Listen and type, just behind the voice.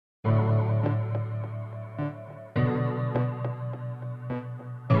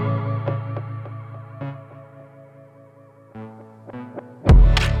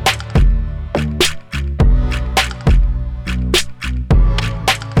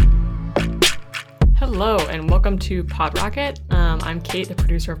Hello, and welcome to PodRocket. I'm Kate, the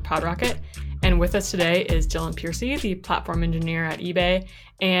producer of PodRocket, and with us today is Dylan Piercy, the platform engineer at eBay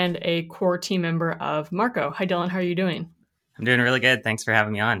and a core team member of Marco. Hi, Dylan. How are you doing? I'm doing really good. Thanks for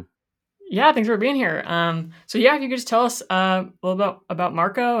having me on. Yeah, thanks for being here. If you could just tell us a little about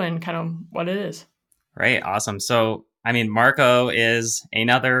Marco and kind of what it is. Right. Awesome. Marco is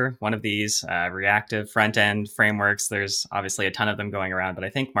another one of these reactive front-end frameworks. There's obviously a ton of them going around, but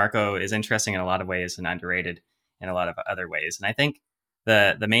I think Marco is interesting in a lot of ways and underrated in a lot of other ways. And I think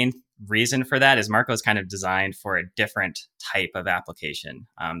the main reason for that is Marco is kind of designed for a different type of application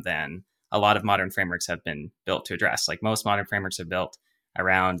than a lot of modern frameworks have been built to address. Like most modern frameworks are built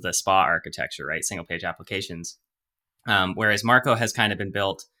around the SPA architecture, right? Single page applications. Whereas Marco has kind of been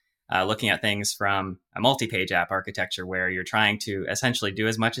built looking at things from a multi-page app architecture where you're trying to essentially do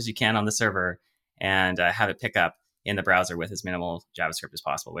as much as you can on the server and have it pick up in the browser with as minimal JavaScript as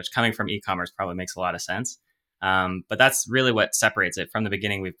possible, which coming from e-commerce probably makes a lot of sense. But that's really what separates it. From the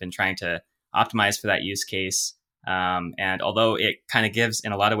beginning, we've been trying to optimize for that use case. And although it kind of gives,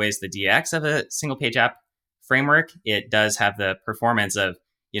 in a lot of ways, the DX of a single page app framework, it does have the performance of,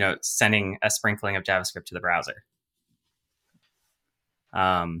 sending a sprinkling of JavaScript to the browser.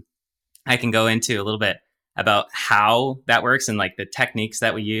 I can go into a little bit about how that works and like the techniques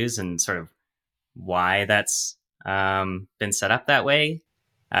that we use and sort of why that's been set up that way.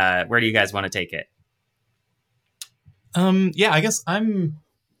 Where do you guys want to take it? I guess I'm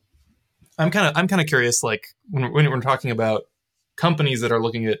kind of curious. Like when we're talking about companies that are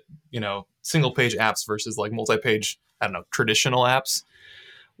looking at single page apps versus like multi-page, traditional apps.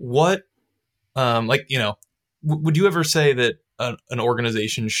 What would you ever say that an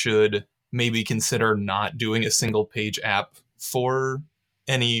organization should maybe consider not doing a single page app for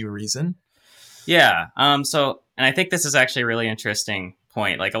any reason? Yeah. And I think this is actually a really interesting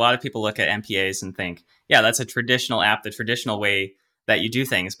point. Like a lot of people look at MPAs and think, yeah, that's a traditional app, the traditional way that you do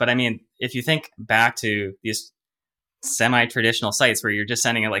things. But I mean, if you think back to these semi-traditional sites where you're just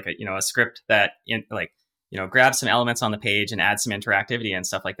sending a script that grabs some elements on the page and adds some interactivity and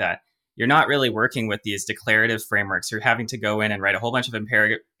stuff like that, you're not really working with these declarative frameworks. You're having to go in and write a whole bunch of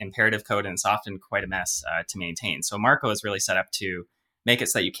imperative code, and it's often quite a mess to maintain. So Marco is really set up to make it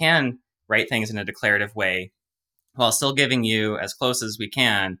so that you can write things in a declarative way while still giving you, as close as we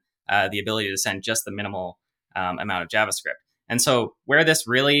can, the ability to send just the minimal amount of JavaScript. And so where this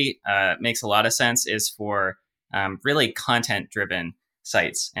really makes a lot of sense is for really content-driven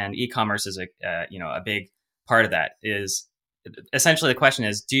sites. And e-commerce is a big part of that. Is essentially the question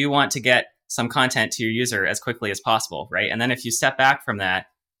is, do you want to get some content to your user as quickly as possible, right? And then if you step back from that,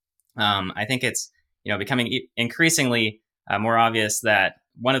 I think it's becoming increasingly more obvious that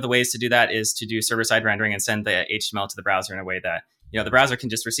one of the ways to do that is to do server-side rendering and send the HTML to the browser in a way that the browser can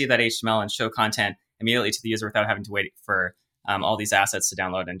just receive that HTML and show content immediately to the user without having to wait for all these assets to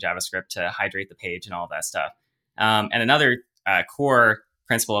download in JavaScript to hydrate the page and all that stuff. And another core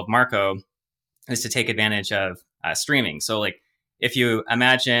principle of Marco is to take advantage of streaming. So like if you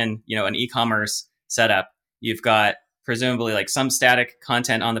imagine, an e-commerce setup, you've got presumably like some static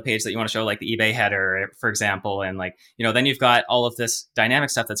content on the page that you want to show, like the eBay header, for example. And then you've got all of this dynamic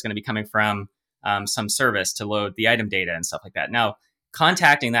stuff that's going to be coming from some service to load the item data and stuff like that. Now,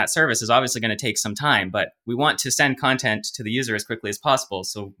 contacting that service is obviously going to take some time, but we want to send content to the user as quickly as possible.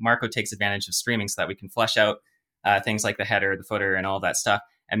 So Marco takes advantage of streaming so that we can flesh out things like the header, the footer, and all that stuff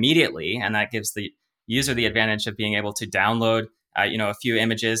immediately. And that gives the user the advantage of being able to download, a few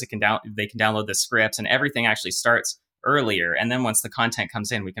images. They can download the scripts, and everything actually starts earlier. And then once the content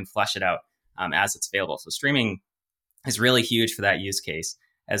comes in, we can flesh it out as it's available. So streaming is really huge for that use case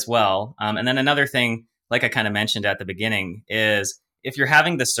as well. And then another thing, like I kind of mentioned at the beginning, is if you're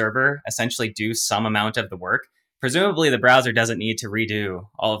having the server essentially do some amount of the work, presumably the browser doesn't need to redo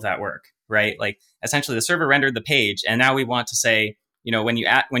all of that work, right? Like essentially the server rendered the page, and now we want to say, when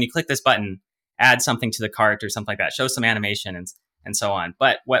you click this button, add something to the cart or something like that, show some animation and so on.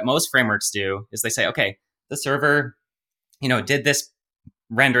 But what most frameworks do is they say, okay, the server, did this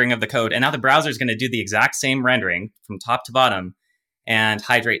rendering of the code, and now the browser is going to do the exact same rendering from top to bottom and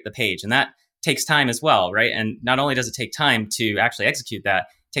hydrate the page. And that takes time as well, right? And not only does it take time to actually execute that,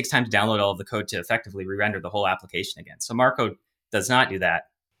 it takes time to download all of the code to effectively re-render the whole application again. So Marco does not do that.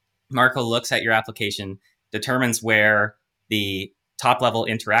 Marco looks at your application, determines where the top level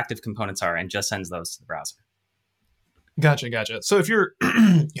interactive components are, and just sends those to the browser. Gotcha. So if you're,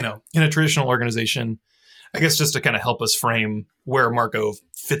 in a traditional organization, I guess just to kind of help us frame where Marco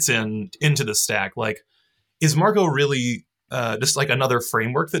fits into the stack, like, is Marco really just like another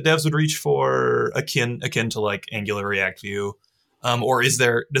framework that devs would reach for, akin to like Angular, React, Vue, or does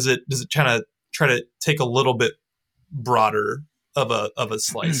it try try to take a little bit broader of a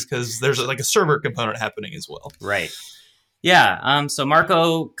slice, because there's like a server component happening as well. Right. Yeah. So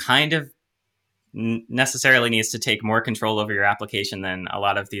Marco kind of necessarily needs to take more control over your application than a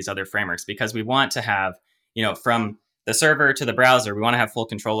lot of these other frameworks, because we want to have, from the server to the browser, we want to have full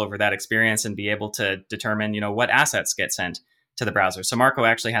control over that experience and be able to determine, what assets get sent to the browser. So Marco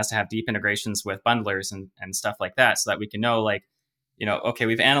actually has to have deep integrations with bundlers and stuff like that, so that we can know, like, okay,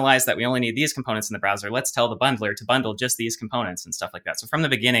 we've analyzed that we only need these components in the browser. Let's tell the bundler to bundle just these components and stuff like that. So from the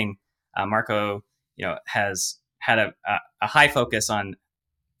beginning, Marco, has had a high focus on,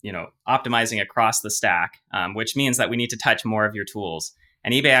 optimizing across the stack, which means that we need to touch more of your tools.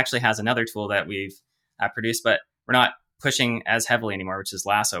 And eBay actually has another tool that we've produced, but we're not pushing as heavily anymore, which is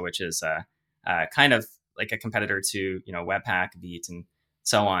Lasso, which is kind of like a competitor to, Webpack, Vite, and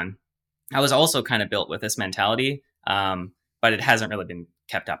so on. I was also kind of built with this mentality, but it hasn't really been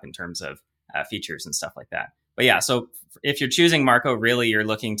kept up in terms of features and stuff like that. But yeah, so if you're choosing Marco, really you're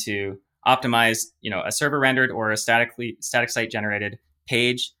looking to optimize, a server rendered or a static site generated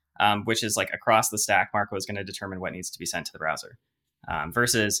page, which is like across the stack. Marco is going to determine what needs to be sent to the browser,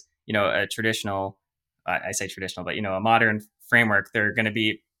 versus, a traditional, I say traditional, but, a modern framework. They're going to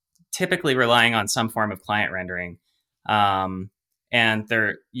be typically relying on some form of client rendering. And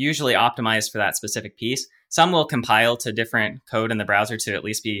they're usually optimized for that specific piece. Some will compile to different code in the browser to at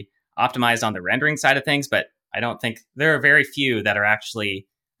least be optimized on the rendering side of things, but I don't think there are very few that are actually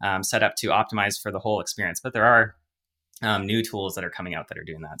set up to optimize for the whole experience. But there are new tools that are coming out that are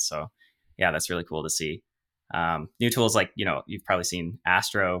doing that. So yeah, that's really cool to see. New tools like, you've probably seen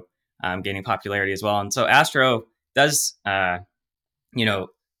Astro gaining popularity as well. And so Astro does,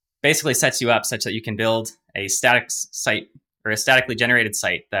 basically sets you up such that you can build a static site or a statically generated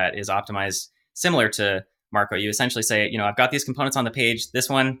site that is optimized similar to Marco. You essentially say, I've got these components on the page. This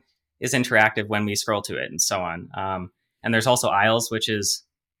one is interactive when we scroll to it, and so on. And there's also Isles, which is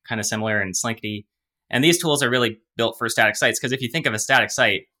kind of similar, and Slinkity. And these tools are really built for static sites, because if you think of a static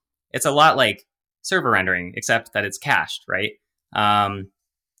site, it's a lot like server rendering, except that it's cached, right?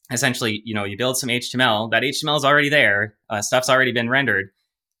 Essentially, you build some HTML. That HTML is already there. Stuff's already been rendered.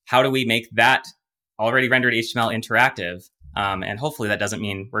 How do we make that already rendered HTML interactive? And hopefully that doesn't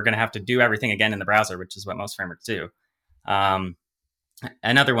mean we're going to have to do everything again in the browser, which is what most frameworks do.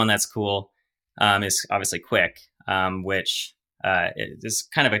 Another one that's cool is obviously Quick, which is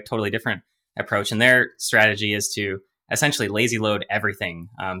kind of a totally different approach. And their strategy is to essentially lazy load everything.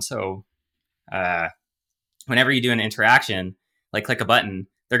 So whenever you do an interaction, like click a button,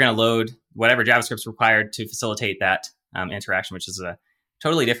 they're going to load whatever JavaScript's required to facilitate that interaction, which is a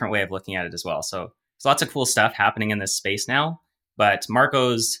totally different way of looking at it as well. So there's lots of cool stuff happening in this space now, but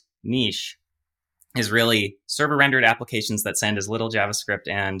Marco's niche is really server rendered applications that send as little JavaScript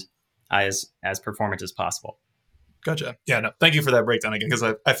and as performant as possible. Gotcha. Yeah, no, thank you for that breakdown again,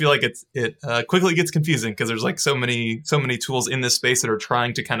 because I feel like it quickly gets confusing, because there's like so many tools in this space that are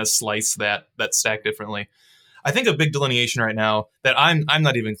trying to kind of slice that stack differently. I think a big delineation right now that I'm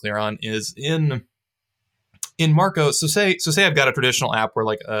not even clear on is in Marco. So say I've got a traditional app where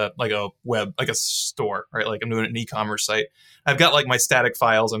like a web, like a store, right? Like I'm doing an e-commerce site. I've got like my static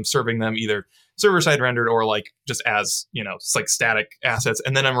files. I'm serving them either server side rendered or like just as, it's like static assets.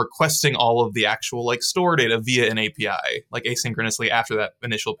 And then I'm requesting all of the actual like store data via an API, like asynchronously after that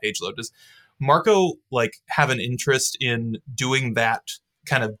initial page load. Does Marco like have an interest in doing that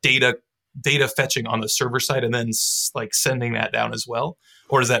kind of data fetching on the server side and then like sending that down as well?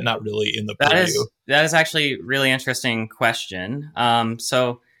 Or is that not really in the purview? That is actually a really interesting question.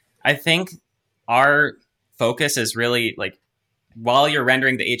 So I think our focus is really like, while you're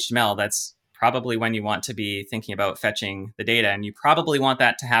rendering the HTML, that's probably when you want to be thinking about fetching the data. And you probably want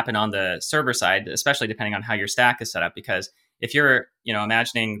that to happen on the server side, especially depending on how your stack is set up. Because if you're,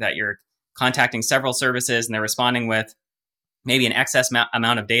 imagining that you're contacting several services and they're responding with maybe an excess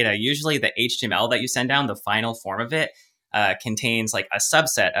amount of data, usually the HTML that you send down, the final form of it, contains like a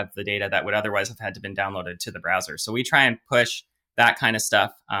subset of the data that would otherwise have had to been downloaded to the browser. So we try and push that kind of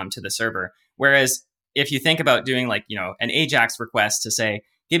stuff to the server. Whereas if you think about doing like, an AJAX request to say,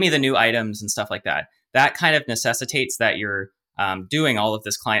 give me the new items and stuff like that, that kind of necessitates that you're doing all of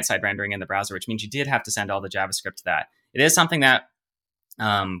this client-side rendering in the browser, which means you did have to send all the JavaScript to that. It is something that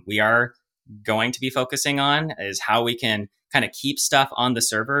we are going to be focusing on, is how we can kind of keep stuff on the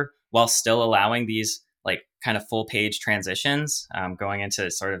server while still allowing these like kind of full page transitions, going into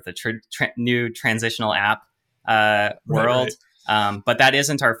sort of the new transitional app world. Right. But that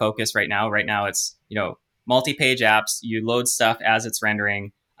isn't our focus right now. Right now it's, multi-page apps, you load stuff as it's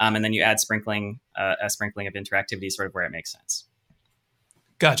rendering, and then you add a sprinkling of interactivity sort of where it makes sense.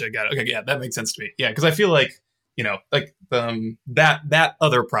 Gotcha. Got it. Okay. Yeah, that makes sense to me. Yeah, because I feel like, like that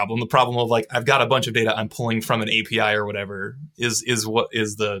other problem, the problem of like I've got a bunch of data I'm pulling from an API or whatever, is what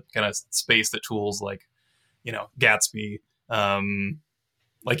is the kind of space that tools like, Gatsby,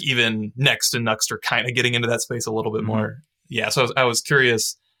 like even Next and Nuxt are kind of getting into that space a little bit more. Yeah. So I was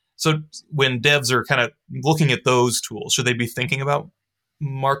curious. So when devs are kind of looking at those tools, should they be thinking about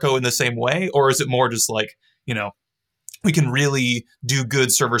Marco in the same way, or is it more just like, we can really do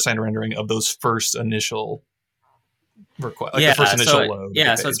good server-side rendering of those first initial request, like the first initial load.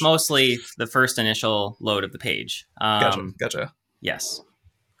 Yeah, so it's mostly the first initial load of the page. Gotcha. Yes.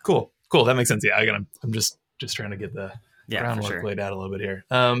 Cool. That makes sense. Yeah, I'm just trying to get the groundwork laid out a little bit here.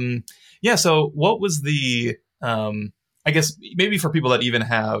 So what was the I guess maybe for people that even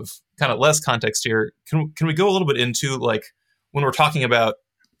have kind of less context here, can we go a little bit into like when we're talking about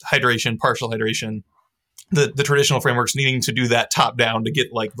hydration, partial hydration, the traditional frameworks needing to do that top down to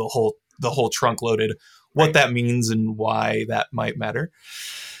get like the whole trunk loaded, what that means and why that might matter?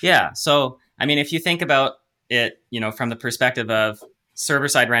 Yeah. So, I mean, if you think about it, from the perspective of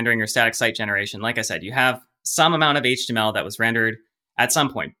server-side rendering or static site generation, like I said, you have some amount of HTML that was rendered at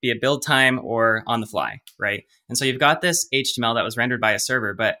some point, be it build time or on the fly, right? And so you've got this HTML that was rendered by a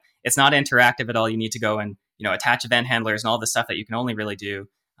server, but it's not interactive at all. You need to go and, attach event handlers and all the stuff that you can only really do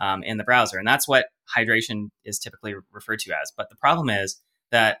in the browser. And that's what hydration is typically referred to as. But the problem is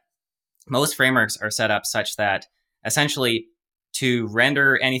that most frameworks are set up such that essentially to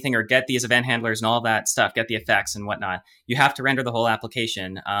render anything or get these event handlers and all that stuff, get the effects and whatnot, you have to render the whole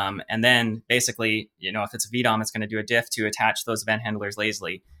application. And then basically, if it's a VDOM, it's going to do a diff to attach those event handlers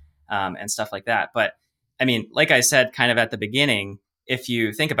lazily and stuff like that. But I mean, like I said, kind of at the beginning, if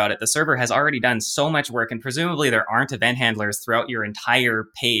you think about it, the server has already done so much work and presumably there aren't event handlers throughout your entire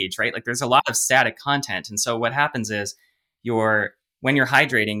page, right? Like there's a lot of static content. And so what happens is when you're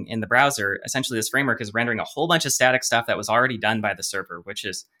hydrating in the browser, essentially this framework is rendering a whole bunch of static stuff that was already done by the server, which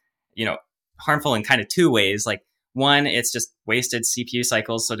is, harmful in kind of two ways. Like one, it's just wasted CPU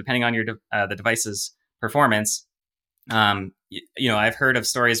cycles. So depending on the device's performance, I've heard of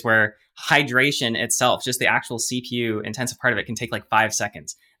stories where hydration itself, just the actual CPU intensive part of it, can take like 5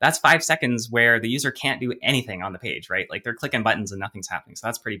 seconds. That's 5 seconds where the user can't do anything on the page, right? Like they're clicking buttons and nothing's happening. So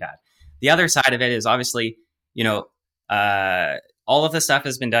that's pretty bad. The other side of it is obviously, all of the stuff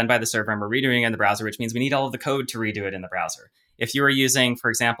has been done by the server and we're redoing it in the browser, which means we need all of the code to redo it in the browser. If you were using, for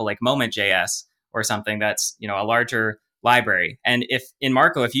example, like Moment.js or something that's, a larger library. And if in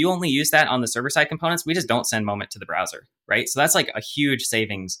Marco, if you only use that on the server-side components, we just don't send Moment to the browser, right? So that's like a huge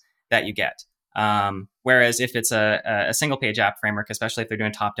savings that you get. Whereas if it's a single page app framework, especially if they're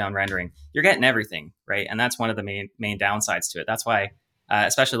doing top-down rendering, you're getting everything, right? And that's one of the main downsides to it. That's why,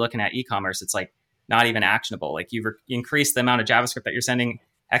 especially looking at e-commerce, it's like not even actionable. Like you increase the amount of JavaScript that you're sending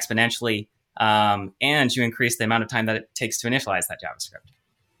exponentially, and you increase the amount of time that it takes to initialize that JavaScript.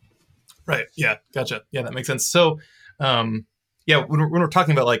 Right. Yeah. Gotcha. Yeah, that makes sense. So, when we're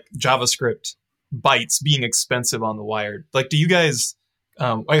talking about like JavaScript bytes being expensive on the wire, like, do you guys,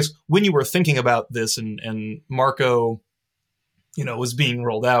 I guess when you were thinking about this and Marco, was being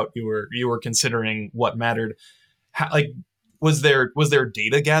rolled out, you were considering what mattered. Was there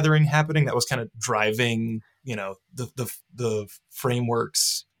data gathering happening that was kind of driving, the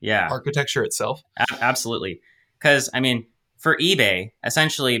framework's architecture itself? Absolutely. Because I mean, for eBay,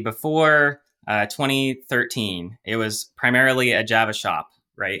 essentially before 2013, it was primarily a Java shop,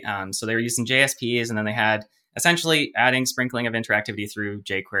 right? So they were using JSPs, and then they had essentially adding sprinkling of interactivity through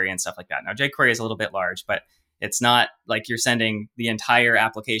jQuery and stuff like that. Now, jQuery is a little bit large, but it's not like you're sending the entire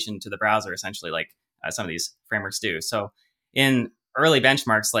application to the browser, essentially, like some of these frameworks do. So in early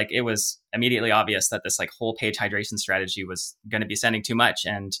benchmarks, like it was immediately obvious that this like whole page hydration strategy was going to be sending too much.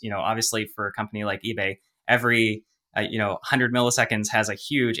 And, obviously for a company like eBay, every 100 milliseconds has a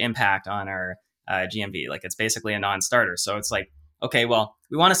huge impact on our GMV. Like it's basically a non-starter. So it's like, okay, well,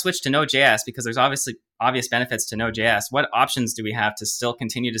 we want to switch to Node.js because there's obviously obvious benefits to Node.js. What options do we have to still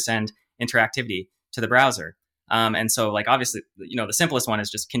continue to send interactivity to the browser? And so like, obviously, the simplest one is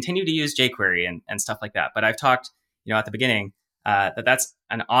just continue to use jQuery and stuff like that. But I've talked, at the beginning, that's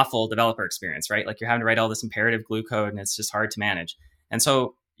an awful developer experience, right? Like you're having to write all this imperative glue code and it's just hard to manage. And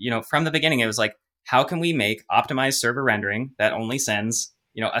so, from the beginning, it was like, how can we make optimized server rendering that only sends,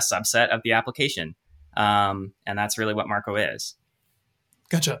 a subset of the application? And that's really what Marco is.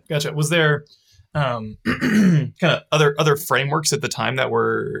 Gotcha. Was there kind of other frameworks at the time that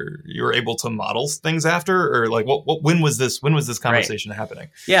you were able to model things after, or like when was this conversation happening?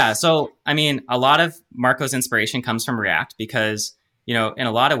 Yeah. So, I mean, a lot of Marco's inspiration comes from React because, in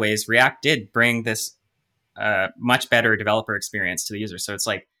a lot of ways, React did bring this a much better developer experience to the user. So it's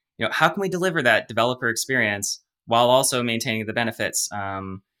like, how can we deliver that developer experience while also maintaining the benefits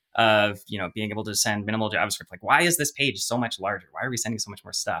of being able to send minimal JavaScript? Like, why is this page so much larger? Why are we sending so much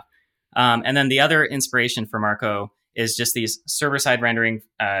more stuff? And then the other inspiration for Marco is just these server-side rendering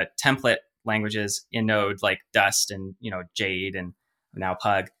template languages in Node, like Dust and Jade and now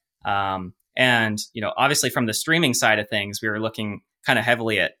Pug. And obviously from the streaming side of things, we were looking kind of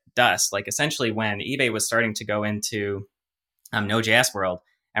heavily at Dust. Like essentially when eBay was starting to go into Node.js world,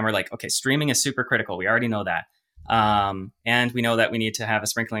 and we're like, okay, streaming is super critical. We already know that. And we know that we need to have a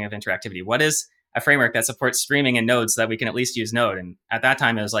sprinkling of interactivity. What is a framework that supports streaming in Node so that we can at least use Node? And at that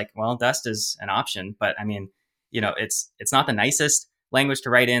time, it was like, well, Dust is an option, but I mean, it's not the nicest language to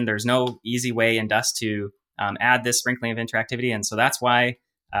write in. There's no easy way in Dust to add this sprinkling of interactivity. And so that's why,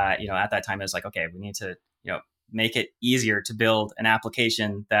 at that time, it was like, okay, we need to, make it easier to build an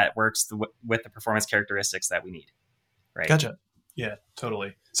application that works with the performance characteristics that we need. Right. Gotcha. Yeah,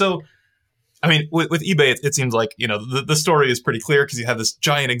 totally. So, I mean, with eBay, it seems like, the story is pretty clear because you have this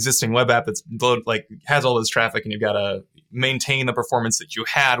giant existing web app that's has all this traffic, and you've got to maintain the performance that you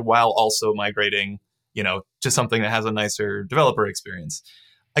had while also migrating, to something that has a nicer developer experience.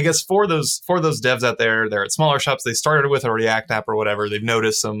 I guess for those devs out there, they're at smaller shops. They started with a React app or whatever. They've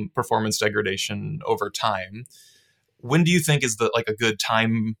noticed some performance degradation over time. When do you think is a good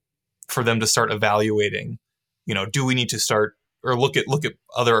time for them to start evaluating? Do we need to start or look at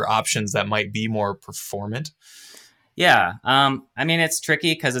other options that might be more performant? Yeah. I mean, it's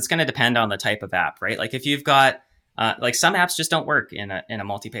tricky because it's going to depend on the type of app, right? Like if you've got some apps just don't work in a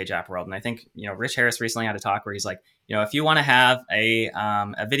multi-page app world. And I think, Rich Harris recently had a talk where he's like, if you want to have a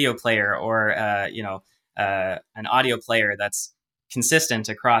video player or, an audio player that's consistent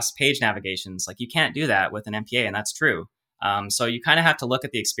across page navigations, like you can't do that with an MPA. And that's true. So you kind of have to look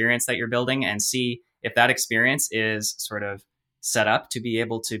at the experience that you're building and see if that experience is sort of set up to be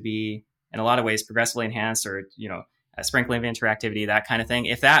able to be in a lot of ways progressively enhanced or, a sprinkling of interactivity, that kind of thing.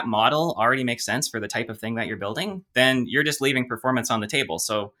 If that model already makes sense for the type of thing that you're building, then you're just leaving performance on the table.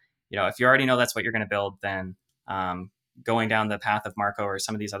 So, if you already know that's what you're going to build, then going down the path of Marco or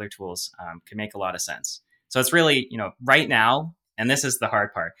some of these other tools can make a lot of sense. So it's really, right now, and this is the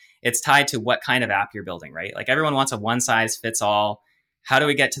hard part, it's tied to what kind of app you're building, right? Like everyone wants a one size fits all. How do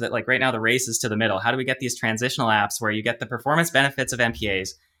we get to that? Like right now, the race is to the middle. How do we get these transitional apps where you get the performance benefits of MPAs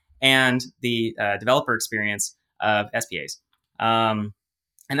and the developer experience of SPAs? And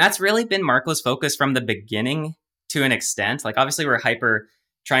that's really been Marco's focus from the beginning to an extent. Like obviously we're hyper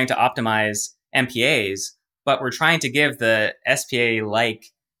trying to optimize MPAs, but we're trying to give the SPA-like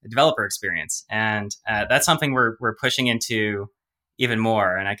developer experience. And that's something we're pushing into even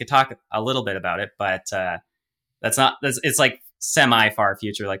more. And I could talk a little bit about it, but it's like semi far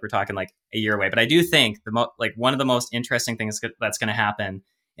future. Like we're talking like a year away. But I do think one of the most interesting things that's going to happen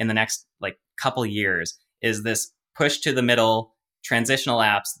in the next couple years is this push to the middle transitional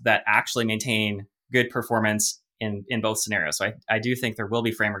apps that actually maintain good performance in both scenarios. So I do think there will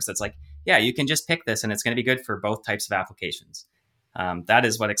be frameworks that's like, yeah, you can just pick this and it's going to be good for both types of applications. That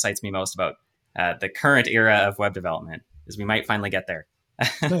is what excites me most about the current era of web development, is we might finally get there.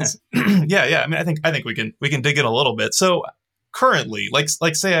 Nice. Yeah. I mean, I think we can dig in a little bit. So currently,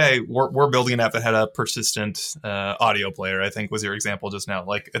 say we're building an app that had a persistent audio player, I think was your example just now.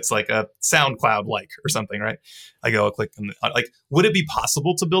 Like it's like a SoundCloud or something, right? I go click on would it be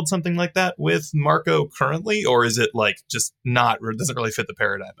possible to build something like that with Marco currently, or is it just doesn't really fit the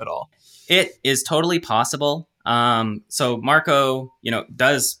paradigm at all? It is totally possible. So Marco,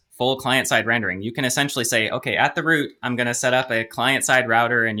 does full client-side rendering. You can essentially say, okay, at the root, I'm going to set up a client-side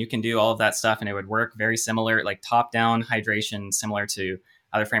router, and you can do all of that stuff, and it would work very similar, like top-down hydration, similar to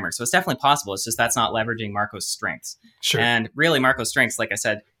other frameworks. So it's definitely possible. It's just that's not leveraging Marco's strengths. Sure. And really, Marco's strengths, like I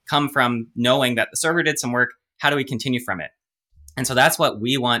said, come from knowing that the server did some work. How do we continue from it? And so that's what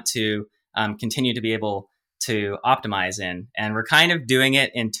we want to continue to be able to optimize in. And we're kind of doing it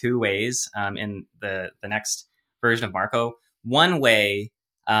in two ways in the next version of Marco. One way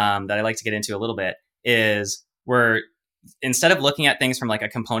that I like to get into a little bit is we're, instead of looking at things from a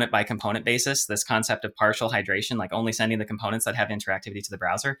component by component basis, this concept of partial hydration, like only sending the components that have interactivity to the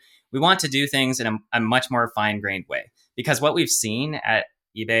browser, we want to do things in a much more fine-grained way. Because what we've seen at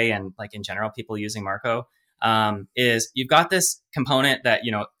eBay and in general, people using Marco, is you've got this component that,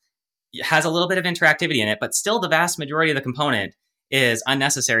 has a little bit of interactivity in it, but still the vast majority of the component is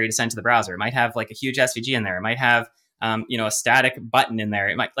unnecessary to send to the browser. It might have a huge SVG in there. It might have, a static button in there.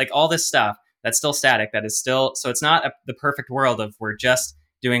 It might all this stuff that's still static, that is still, so it's not the perfect world of we're just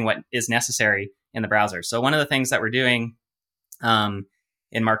doing what is necessary in the browser. So one of the things that we're doing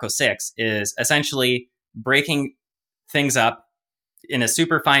in Marco 6 is essentially breaking things up in a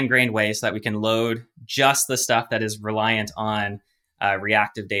super fine-grained way so that we can load just the stuff that is reliant on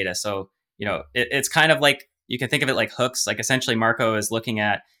reactive data. So, it's kind of like, you can think of it like hooks. Like essentially Marco is looking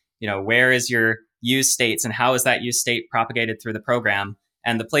at, where is your use states and how is that use state propagated through the program?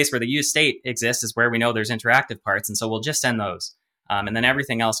 And the place where the use state exists is where we know there's interactive parts. And so we'll just send those. And then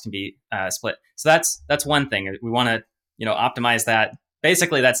everything else can be split. So that's one thing. We want to, optimize that.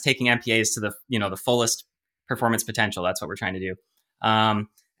 Basically, that's taking MPAs to the fullest performance potential. That's what we're trying to do. And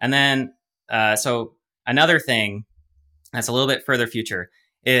then, so another thing that's a little bit further future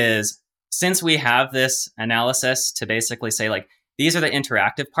is, since we have this analysis to basically say, like, these are the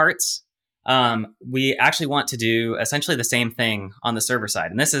interactive parts, we actually want to do essentially the same thing on the server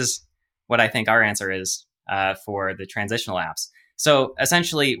side. And this is what I think our answer is for the transitional apps. So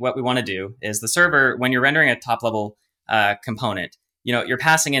essentially what we want to do is the server, when you're rendering a top level component, you're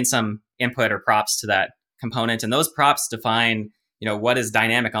passing in some input or props to that component, and those props define, what is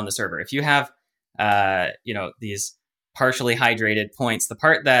dynamic on the server. If you have, these partially hydrated points, the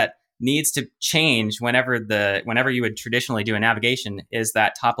part that needs to change whenever you would traditionally do a navigation is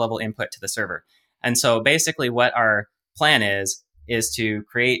that top level input to the server. And so basically what our plan is to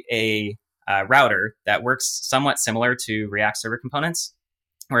create a router that works somewhat similar to React server components,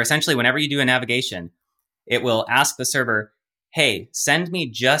 where essentially whenever you do a navigation, it will ask the server, hey, send me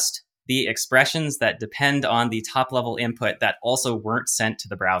just the expressions that depend on the top level input that also weren't sent to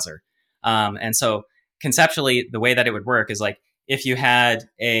the browser. And so conceptually, the way that it would work is like, if you had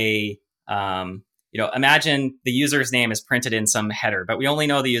imagine the user's name is printed in some header, but we only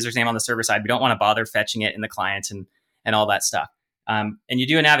know the user's name on the server side. We don't want to bother fetching it in the client and all that stuff. And you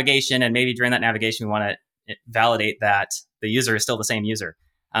do a navigation, and maybe during that navigation, we want to validate that the user is still the same user.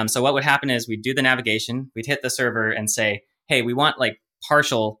 So what would happen is we'd do the navigation, we'd hit the server and say, hey, we want like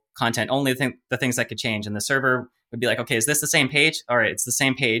partial content, only the things that could change. And the server would be like, okay, is this the same page? All right, it's the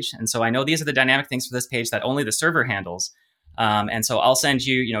same page. And so I know these are the dynamic things for this page that only the server handles. And so I'll send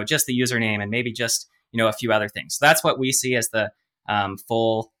you, just the username and maybe just, a few other things. So that's what we see as the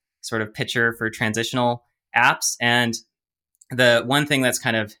full sort of picture for transitional apps. And the one thing that's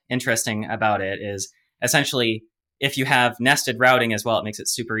kind of interesting about it is essentially if you have nested routing as well, it makes it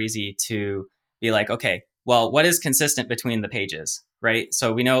super easy to be like, okay, well, what is consistent between the pages, right?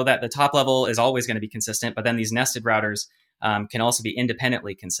 So we know that the top level is always going to be consistent, but then these nested routers can also be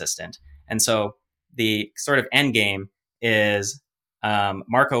independently consistent. And so the sort of end game is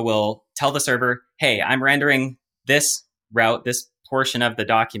Marco will tell the server, hey, I'm rendering this route, this portion of the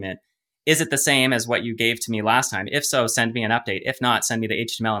document. Is it the same as what you gave to me last time? If so, send me an update. If not, send me the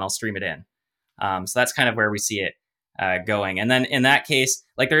HTML and I'll stream it in. So that's kind of where we see it going. And then in that case,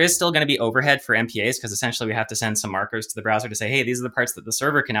 like there is still going to be overhead for MPAs because essentially we have to send some markers to the browser to say, hey, these are the parts that the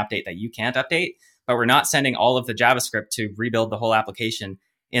server can update that you can't update, but we're not sending all of the JavaScript to rebuild the whole application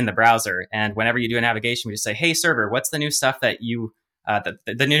in the browser. And whenever you do a navigation, we just say, hey, server, what's the new stuff that you,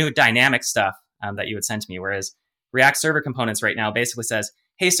 the new dynamic stuff that you would send to me? Whereas React server components right now basically says,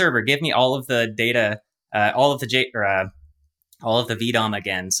 hey, server, give me all of the data, all of the VDOM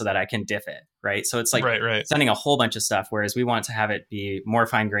again so that I can diff it, right? So it's like sending a whole bunch of stuff, whereas we want to have it be more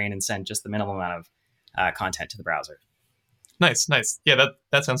fine-grained and send just the minimum amount of content to the browser. Nice. Yeah,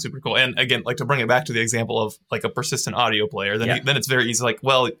 that sounds super cool. And again, like to bring it back to the example of like a persistent audio player, then it's very easy. Like,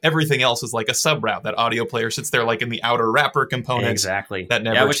 well, everything else is like a sub route. That audio player sits there like in the outer wrapper component. Exactly. That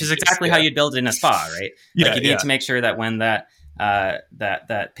never which is exactly how you'd build it in a SPA, right? Like you need to make sure that when that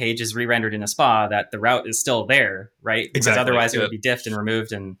page is re-rendered in a SPA, that the route is still there, right? Because otherwise it would be diffed and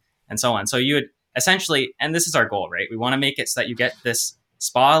removed and so on. So you would essentially, and this is our goal, right? We want to make it so that you get this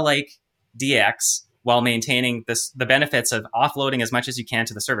SPA-like DX while maintaining the benefits of offloading as much as you can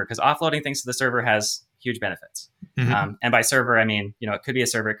to the server, because offloading things to the server has huge benefits. Mm-hmm. And by server, I mean, it could be a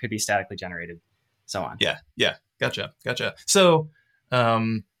server, it could be statically generated, so on. Yeah. Gotcha. So,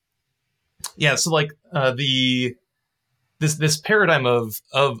 so like this paradigm of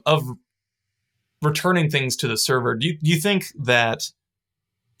returning things to the server, do you think that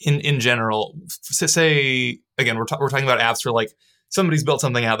in general, say again, we're talking about apps where like somebody's built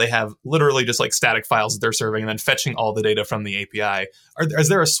something out, they have literally just like static files that they're serving and then fetching all the data from the API. Is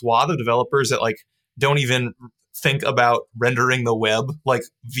there a swath of developers that like don't even think about rendering the web like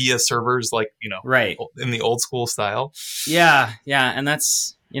via servers, like, right, in the old school style? Yeah. And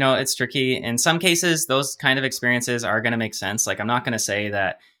that's, it's tricky. In some cases, those kind of experiences are going to make sense. Like, I'm not going to say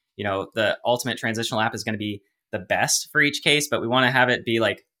that, the ultimate transitional app is going to be the best for each case, but we want to have it be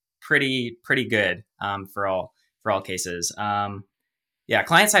like pretty good for all cases.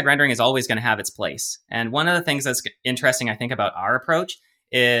 Client-side rendering is always going to have its place. And one of the things that's interesting, I think, about our approach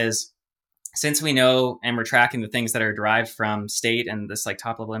is since we know and we're tracking the things that are derived from state and this like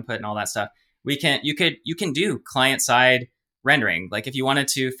top level input and all that stuff, you can do client side rendering. Like if you wanted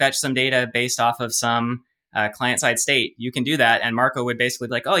to fetch some data based off of some client side state, you can do that. And Marco would basically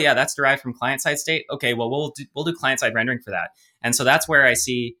be like, oh yeah, that's derived from client side state. Okay, well we'll do client side rendering for that. And so that's where I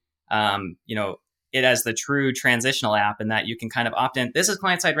see it as the true transitional app, and that you can kind of opt in. This is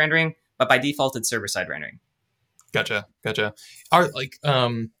client side rendering, but by default it's server side rendering. Gotcha. Are like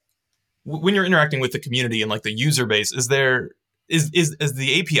when you're interacting with the community and like the user base, is the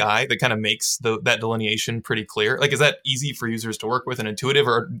API that kind of makes that delineation pretty clear? Like, is that easy for users to work with and intuitive,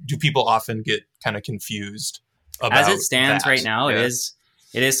 or do people often get kind of confused about as it stands that? Right now? Yeah.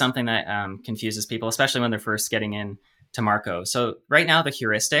 It is something that confuses people, especially when they're first getting in to Marco. So right now, the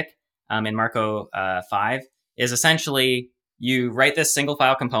heuristic in Marco 5 is essentially you write this single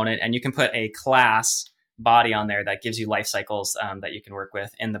file component and you can put a class body on there that gives you life cycles that you can work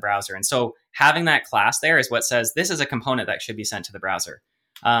with in the browser. And so having that class there is what says this is a component that should be sent to the browser.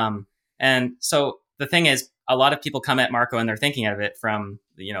 And so the thing is, a lot of people come at Marco and they're thinking of it from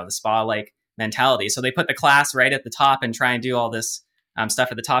the SPA-like mentality. So they put the class right at the top and try and do all this stuff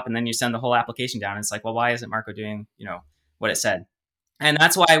at the top, and then you send the whole application down. And it's like, well, why isn't Marco doing what it said? And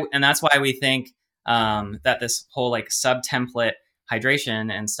that's why we think that this whole like sub-template hydration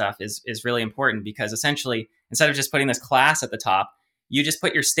and stuff is really important, because essentially instead of just putting this class at the top, you just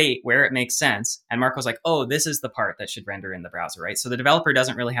put your state where it makes sense. And Marco's like, oh, this is the part that should render in the browser, right? So the developer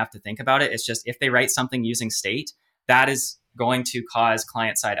doesn't really have to think about it. It's just if they write something using state, that is going to cause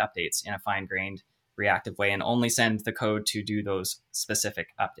client-side updates in a fine-grained reactive way and only send the code to do those specific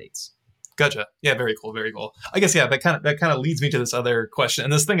updates. Gotcha. Yeah, very cool. Very cool. I guess, yeah, that kind of leads me to this other question.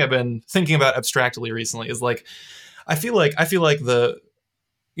 And this thing I've been thinking about abstractly recently is like, I feel like the,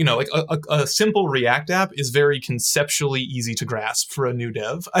 like a simple React app is very conceptually easy to grasp for a new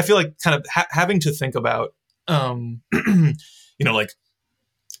dev. I feel like kind of having to think about, like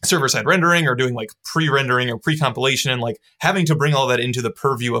server-side rendering or doing like pre-rendering or pre-compilation, and like having to bring all that into the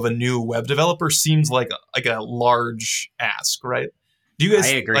purview of a new web developer seems like a large ask, right? Do you guys,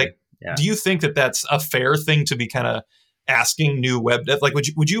 I agree. Like, yeah. Do you think that that's a fair thing to be kind of asking new web dev? Like,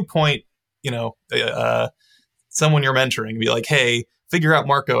 would you point, someone you're mentoring and be like, hey, figure out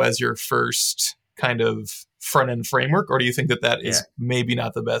Marco as your first kind of front-end framework? Or do you think that is maybe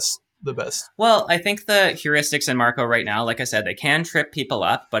not the best? Well, I think the heuristics in Marco right now, like I said, they can trip people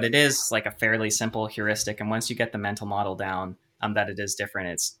up, but it is like a fairly simple heuristic. And once you get the mental model down, that it is different,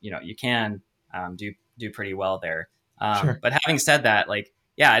 it's, you can do pretty well there. Sure. But having said that, like,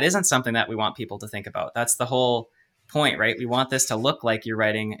 yeah, it isn't something that we want people to think about. That's the whole point, right? We want this to look like you're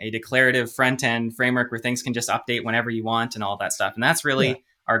writing a declarative front-end framework where things can just update whenever you want and all that stuff. And that's really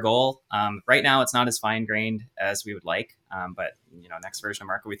our goal. Right now, it's not as fine-grained as we would like. But, next version of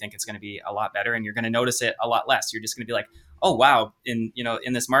Marco, we think it's going to be a lot better, and you're going to notice it a lot less. You're just going to be like, oh, wow, in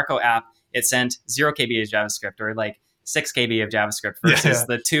this Marco app, it sent 0 KB of JavaScript or like 6 KB of JavaScript versus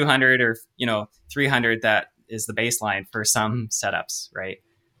the 200 or, 300 that is the baseline for some setups, right?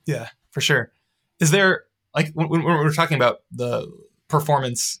 Yeah, for sure. Is there, like, when we're talking about the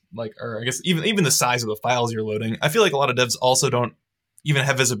performance, like, or I guess even the size of the files you're loading, I feel like a lot of devs also don't even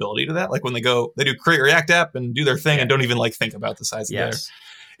have visibility to that. Like when they do create a React app and do their thing and don't even like think about the size of their.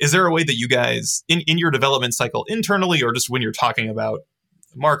 Is there a way that you guys in your development cycle internally, or just when you're talking about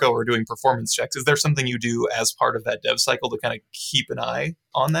Marco or doing performance checks, is there something you do as part of that dev cycle to kind of keep an eye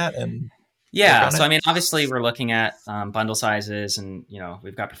on that? And so I mean, obviously we're looking at bundle sizes, and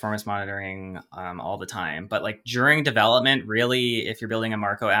we've got performance monitoring all the time. But like during development, really, if you're building a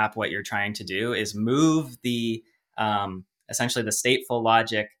Marco app, what you're trying to do is move the essentially the stateful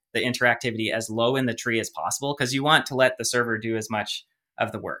logic, the interactivity as low in the tree as possible, because you want to let the server do as much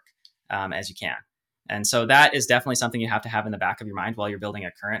of the work as you can. And so that is definitely something you have to have in the back of your mind while you're building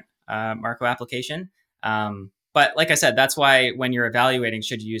a current Marco application. But like I said, that's why when you're evaluating,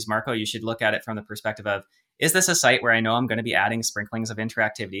 should you use Marco, you should look at it from the perspective of, is this a site where I know I'm going to be adding sprinklings of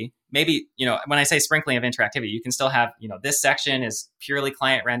interactivity? Maybe, when I say sprinkling of interactivity, you can still have, this section is purely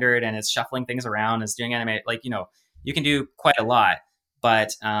client rendered and it's shuffling things around, it's doing animate, like, you can do quite a lot.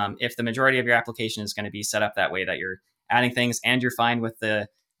 But if the majority of your application is going to be set up that way, that you're adding things and you're fine with the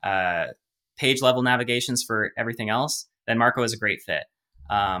page level navigations for everything else, then Marco is a great fit.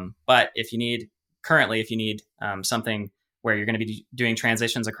 But if you need something where you're going to be doing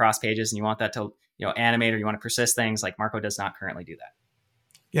transitions across pages and you want that to animate, or you want to persist things, like Marco does not currently do that.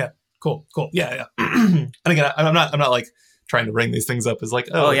 Yeah, cool. Yeah. And again, I'm not like trying to bring these things up as like,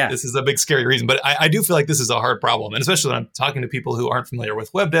 this is a big scary reason, but I do feel like this is a hard problem, and especially when I'm talking to people who aren't familiar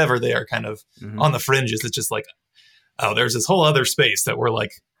with web dev, or they are kind of on the fringes. It's just like, oh, there's this whole other space that we're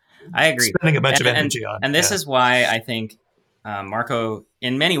like I agree. spending a bunch of energy on. And this is why I think Marco,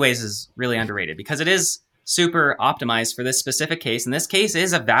 in many ways, is really underrated, because it is super optimized for this specific case. And this case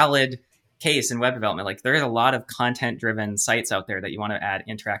is a valid case in web development. Like, there is a lot of content-driven sites out there that you want to add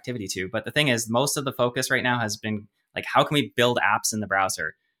interactivity to. But the thing is, most of the focus right now has been like, how can we build apps in the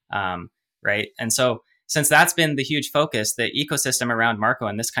browser, right? And so, since that's been the huge focus, the ecosystem around Marco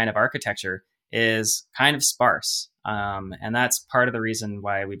and this kind of architecture is kind of sparse. And that's part of the reason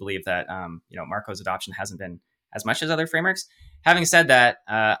why we believe that Marco's adoption hasn't been as much as other frameworks. Having said that,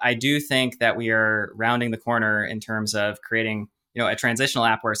 I do think that we are rounding the corner in terms of creating, a transitional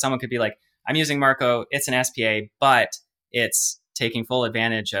app where someone could be like, I'm using Marco, it's an SPA, but it's taking full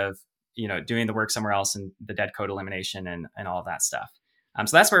advantage of, doing the work somewhere else and the dead code elimination and all of that stuff.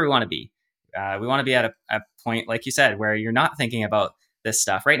 So that's where we want to be. We want to be at a point, like you said, where you're not thinking about this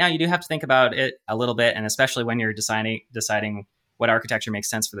stuff. Right now, you do have to think about it a little bit, and especially when you're deciding what architecture makes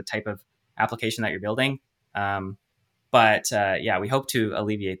sense for the type of application that you're building. But we hope to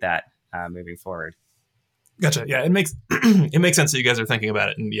alleviate that moving forward. Gotcha. Yeah, it makes it makes sense that you guys are thinking about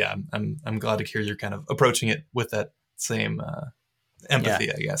it, and yeah, I'm glad to hear you're kind of approaching it with that same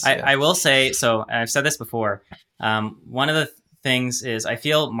empathy. I guess. I will say, so I've said this before. One of the things is, I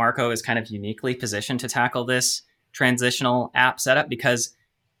feel Marco is kind of uniquely positioned to tackle this transitional app setup, because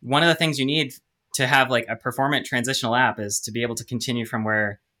one of the things you need to have like a performant transitional app is to be able to continue from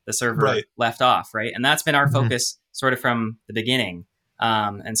where the server left off, right? And that's been our focus sort of from the beginning.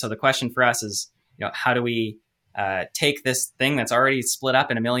 And so the question for us is, how do we take this thing that's already split up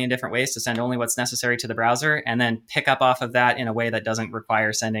in a million different ways to send only what's necessary to the browser, and then pick up off of that in a way that doesn't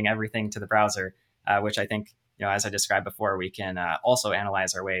require sending everything to the browser, which I think, as I described before, we can also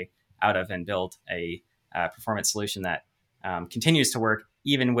analyze our way out of and build a performance solution that continues to work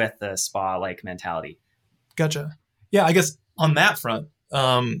even with the SPA-like mentality. Gotcha. Yeah, I guess on that front,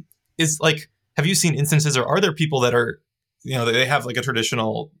 is like, have you seen instances, or are there people that are, they have like a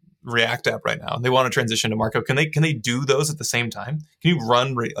traditional React app right now and they want to transition to Marco? Can they do those at the same time? Can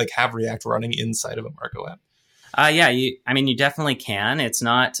you have React running inside of a Marco app? You definitely can. It's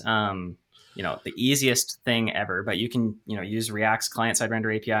not the easiest thing ever, but you can, use React's client-side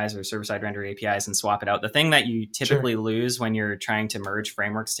render APIs or server-side render APIs and swap it out. The thing that you typically lose when you're trying to merge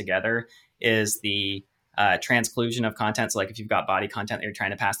frameworks together is the transclusion of content. So like, if you've got body content that you're trying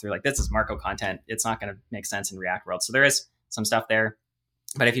to pass through, like, this is Marco content, it's not going to make sense in React world. So there is some stuff there,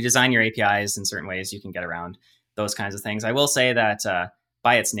 but if you design your APIs in certain ways, you can get around those kinds of things. I will say that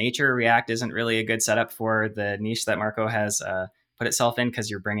by its nature, React isn't really a good setup for the niche that Marco has put itself in, because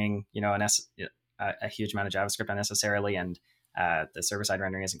you're bringing, a huge amount of JavaScript unnecessarily, and the server-side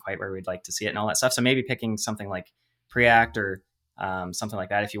rendering isn't quite where we'd like to see it and all that stuff. So maybe picking something like Preact or something like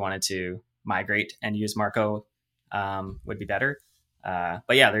that, if you wanted to migrate and use Marco, would be better.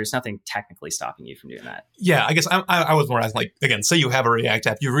 But yeah, there's nothing technically stopping you from doing that. Yeah, I guess I was more asking, like, again, say you have a React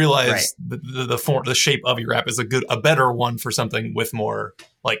app, you realize the shape of your app is a better one for something with more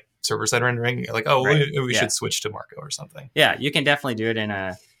like server-side rendering. You're like, we should switch to Marco or something. Yeah, you can definitely do it in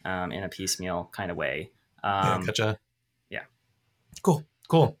a piecemeal kind of way. Gotcha. Yeah. Cool.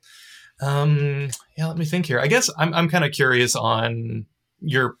 Let me think here. I guess I'm kind of curious on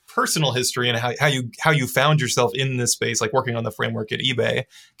your personal history and how you found yourself in this space, like working on the framework at eBay.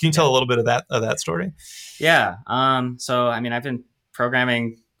 Can you tell a little bit of that story? Yeah. So I've been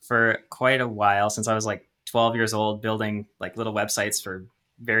programming for quite a while, since I was like 12 years old, building like little websites for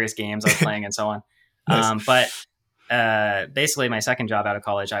various games I was playing and so on. Nice. But basically, my second job out of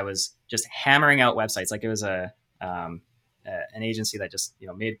college, I was just hammering out websites. Like, it was an agency that just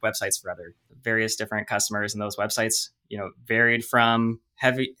made websites for other various different customers, and those websites varied from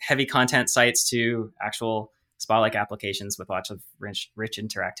heavy content sites to actual SPA-like applications with lots of rich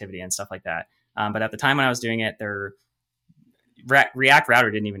interactivity and stuff like that. But at the time when I was doing it, React Router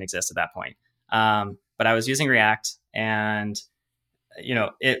didn't even exist at that point. But I was using React, and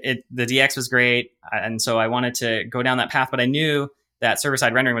the DX was great, and so I wanted to go down that path. But I knew that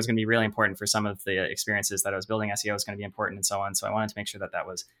server-side rendering was going to be really important for some of the experiences that I was building. SEO was going to be important, and so on. So I wanted to make sure that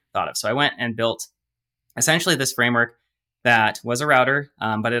was thought of. So I went and built essentially this framework that was a router,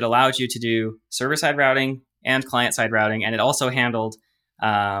 but it allowed you to do server-side routing and client-side routing, and it also handled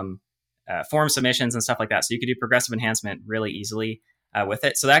form submissions and stuff like that. So you could do progressive enhancement really easily with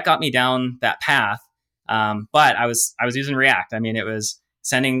it. So that got me down that path. But I was using React. It was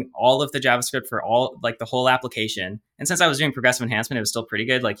sending all of the JavaScript for the whole application. And since I was doing progressive enhancement, it was still pretty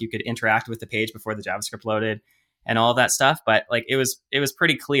good. Like, you could interact with the page before the JavaScript loaded and all of that stuff. But like, it was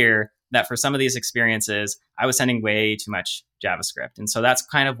pretty clear that for some of these experiences, I was sending way too much JavaScript. And so that's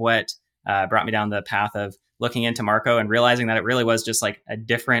kind of what brought me down the path of looking into Marco and realizing that it really was just like a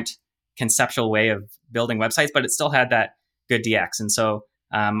different conceptual way of building websites, but it still had that good DX. And so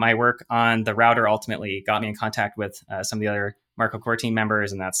my work on the router ultimately got me in contact with some of the other Marco core team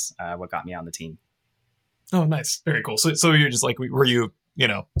members, and that's what got me on the team. Oh, nice. Very cool. So you're just like, were you,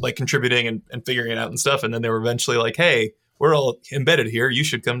 like contributing and figuring it out and stuff? And then they were eventually like, hey, we're all embedded here. You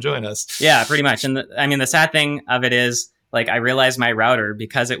should come join us. Yeah, pretty much. And the sad thing of it is, like, I realized my router,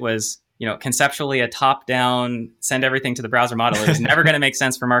 because it was, conceptually a top-down, send everything to the browser model, it was never going to make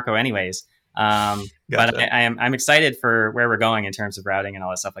sense for Marco anyways. Gotcha. But I'm excited for where we're going in terms of routing and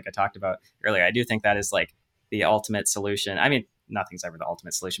all that stuff, like I talked about earlier. I do think that is like the ultimate solution. I mean, nothing's ever the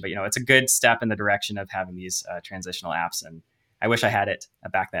ultimate solution, but it's a good step in the direction of having these transitional apps. And I wish I had it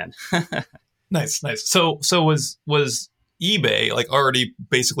back then. Nice. So was eBay like already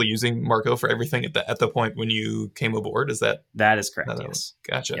basically using Marco for everything at the point when you came aboard? That is correct? Yes.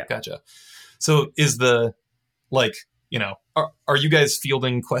 Gotcha. Yeah. Gotcha. So is the are you guys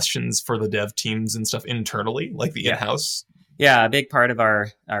fielding questions for the dev teams and stuff internally, like the in-house? Yeah, a big part of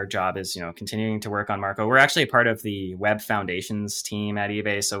our job is continuing to work on Marco. We're actually a part of the Web Foundations team at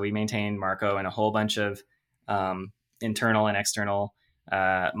eBay, so we maintain Marco and a whole bunch of internal and external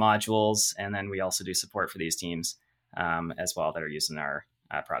modules, and then we also do support for these teams as well that are using our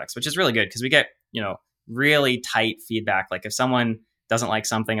products, which is really good because we get really tight feedback. Like if someone doesn't like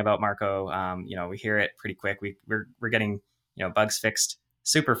something about Marco, we hear it pretty quick. We're getting bugs fixed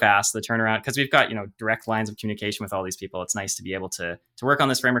super fast. The turnaround, because we've got direct lines of communication with all these people. It's nice to be able to work on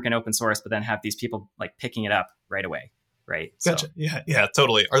this framework in open source, but then have these people like picking it up right away. Right. Gotcha. So. Yeah,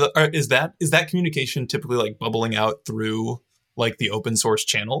 totally. Is that communication typically like bubbling out through like the open source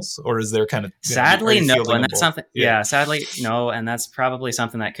channels, or is there kind of sadly no? And that's something. Yeah, sadly no, and that's probably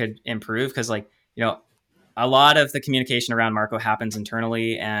something that could improve because a lot of the communication around Marco happens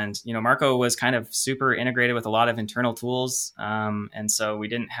internally, and Marco was kind of super integrated with a lot of internal tools, and so we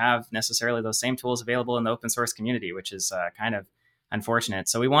didn't have necessarily those same tools available in the open source community, which is kind of unfortunate.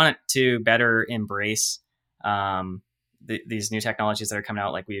 So we want to better embrace these new technologies that are coming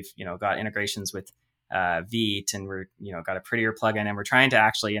out. Like we've got integrations with Vite, and we're got a prettier plugin, and we're trying to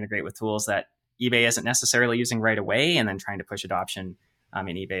actually integrate with tools that eBay isn't necessarily using right away, and then trying to push adoption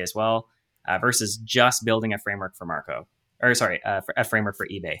in eBay as well. Versus just building a framework for Marco, or sorry, a framework for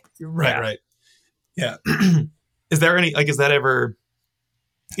eBay. Right. Yeah. Is there any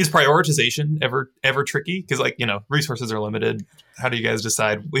is prioritization ever tricky? Because resources are limited. How do you guys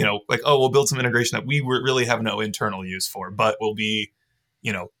decide? We'll build some integration that we really have no internal use for, but will be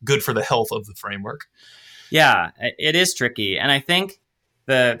good for the health of the framework. Yeah, it is tricky, and I think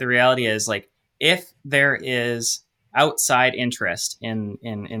the reality is if there is outside interest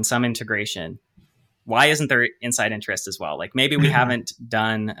in some integration, why isn't there inside interest as well? Like maybe we haven't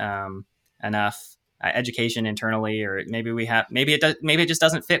done enough education internally, or maybe it just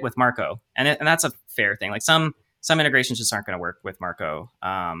doesn't fit with Marco, and that's a fair thing. Like some integrations just aren't going to work with Marco,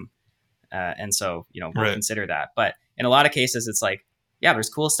 and so we'll consider that. But in a lot of cases, it's like, yeah, there's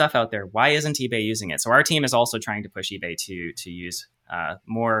cool stuff out there. Why isn't eBay using it? So our team is also trying to push eBay to use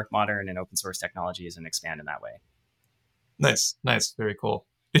more modern and open source technologies and expand in that way. Nice. Very cool.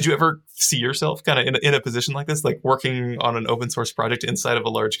 Did you ever see yourself kind of in a position like this, like working on an open source project inside of a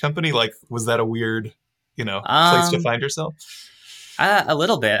large company? Like, was that a weird, place to find yourself? A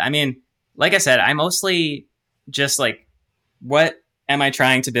little bit. I mean, like I said, I mostly just like, what am I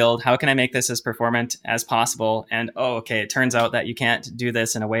trying to build? How can I make this as performant as possible? And, it turns out that you can't do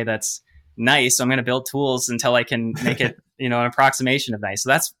this in a way that's nice. So I'm going to build tools until I can make it, an approximation of nice. So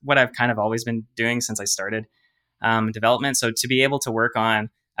that's what I've kind of always been doing since I started development. So to be able to work on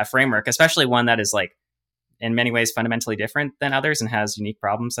a framework, especially one that is like in many ways fundamentally different than others and has unique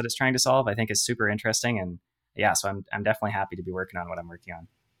problems that it's trying to solve, I think is super interesting. And yeah, so I'm definitely happy to be working on what I'm working on.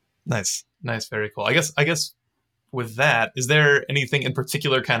 Nice. Very cool. I guess with that, is there anything in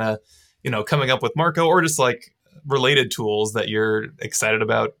particular kind of, coming up with Marco, or just like related tools that you're excited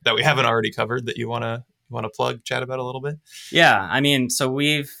about that we haven't already covered that you want to chat about a little bit? Yeah. I mean, so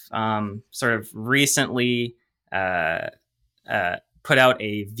we've sort of recently put out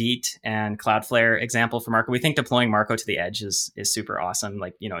a Vite and Cloudflare example for Marco. We think deploying Marco to the edge is super awesome.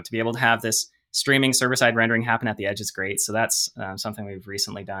 Like, to be able to have this streaming server-side rendering happen at the edge is great. So that's something we've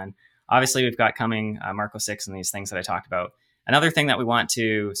recently done. Obviously, we've got coming Marco 6 and these things that I talked about. Another thing that we want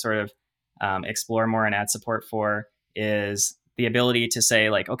to sort of explore more and add support for is the ability to say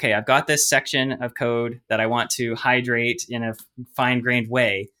like, okay, I've got this section of code that I want to hydrate in a fine-grained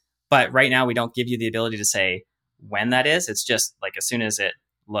way, but right now we don't give you the ability to say when that is. It's just like as soon as it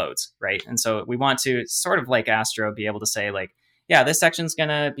loads, right? And so we want to sort of like Astro be able to say like, yeah, this section's going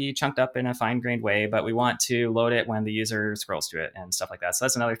to be chunked up in a fine-grained way, but we want to load it when the user scrolls to it and stuff like that. So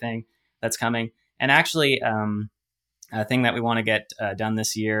that's another thing that's coming. And actually, a thing that we want to get done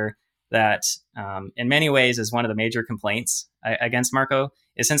this year that in many ways is one of the major complaints against Marco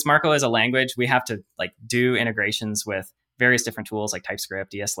is since Marco is a language, we have to like do integrations with various different tools like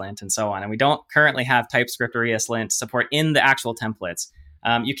TypeScript, ESLint, and so on. And we don't currently have TypeScript or ESLint support in the actual templates.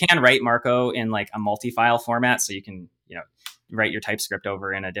 You can write Marco in like a multi-file format, so you can write your TypeScript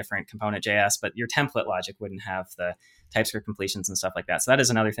over in a different component.js, but your template logic wouldn't have the TypeScript completions and stuff like that. So that is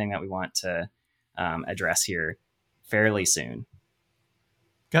another thing that we want to address here fairly soon.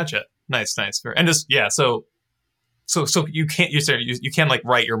 Gotcha. Nice. And just so you can't you can like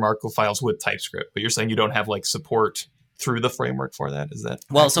write your Marco files with TypeScript, but you're saying you don't have like support through the framework for that. Is that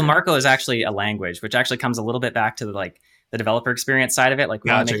well? Accurate? So Marco is actually a language, which actually comes a little bit back to the developer experience side of it. Like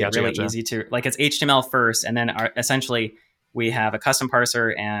we want to make it really easy to like it's HTML first, and then essentially we have a custom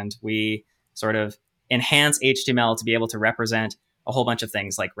parser, and we sort of enhance HTML to be able to represent a whole bunch of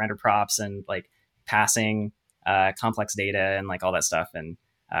things like render props and like passing complex data and like all that stuff. And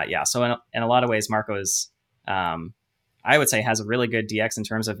so in a lot of ways, Marco is, I would say, has a really good DX in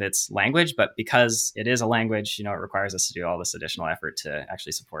terms of its language, but because it is a language, it requires us to do all this additional effort to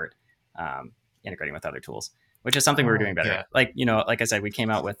actually support integrating with other tools, which is something we're doing better. Yeah. Like I said, we came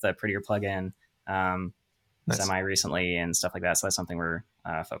out with a Prettier plugin semi recently and stuff like that. So that's something we're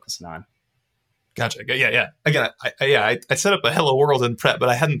focusing on. Gotcha. Yeah. Again, I set up a Hello World in prep, but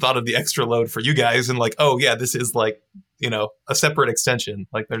I hadn't thought of the extra load for you guys. And like, oh yeah, this is like, a separate extension.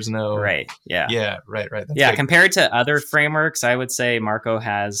 Like there's no right. Yeah. Yeah. Right. That's yeah. Big. Compared to other frameworks, I would say Marco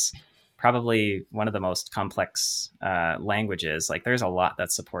has probably one of the most complex languages. Like there's a lot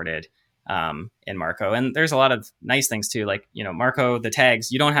that's supported in Marco, and there's a lot of nice things too. Like, Marco, the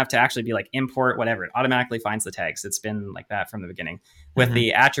tags, you don't have to actually be like import whatever. It automatically finds the tags. It's been like that from the beginning. With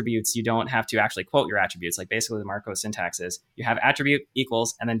the attributes, you don't have to actually quote your attributes. Like basically the Marco syntax is you have attribute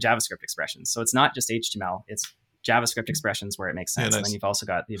equals and then JavaScript expressions. So it's not just HTML, it's JavaScript expressions where it makes sense. Yeah, nice. And then you've also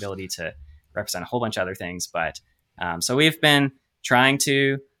got the ability to represent a whole bunch of other things. But so we've been trying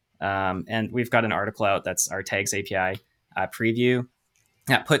to, and we've got an article out that's our tags API preview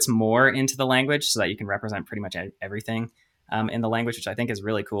that puts more into the language so that you can represent pretty much everything in the language, which I think is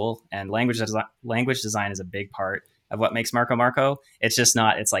really cool. And language design is a big part of what makes Marco. It's just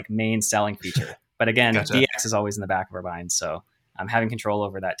not its like main selling feature. But again, gotcha. DX is always in the back of our mind. So having control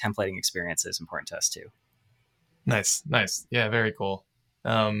over that templating experience is important to us too. Nice. Yeah, very cool.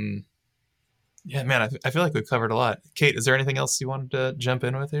 Yeah, man, I feel like we've covered a lot. Kate, is there anything else you wanted to jump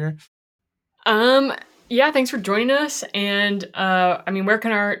in with here? Yeah, thanks for joining us. And where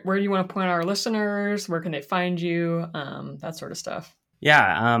do you want to point our listeners? Where can they find you? That sort of stuff.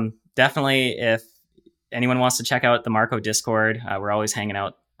 Yeah, definitely. If anyone wants to check out the Marco Discord, we're always hanging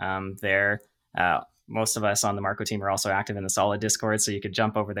out there. Most of us on the Marco team are also active in the Solid Discord, so you could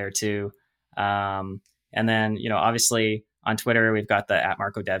jump over there too. And then, obviously on Twitter, we've got the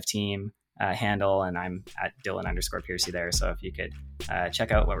 @MarcoDevTeam handle, and I'm @Dylan_Piercy there. So if you could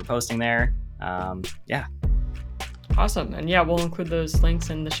check out what we're posting there. Yeah. Awesome. And yeah, we'll include those links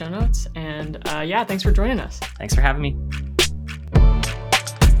in the show notes. And thanks for joining us. Thanks for having me.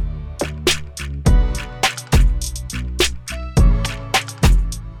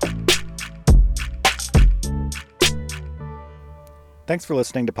 Thanks for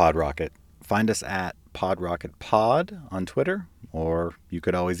listening to PodRocket. Find us at PodRocketPod on Twitter, or you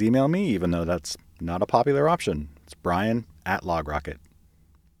could always email me, even though that's not a popular option. It's Brian @LogRocket.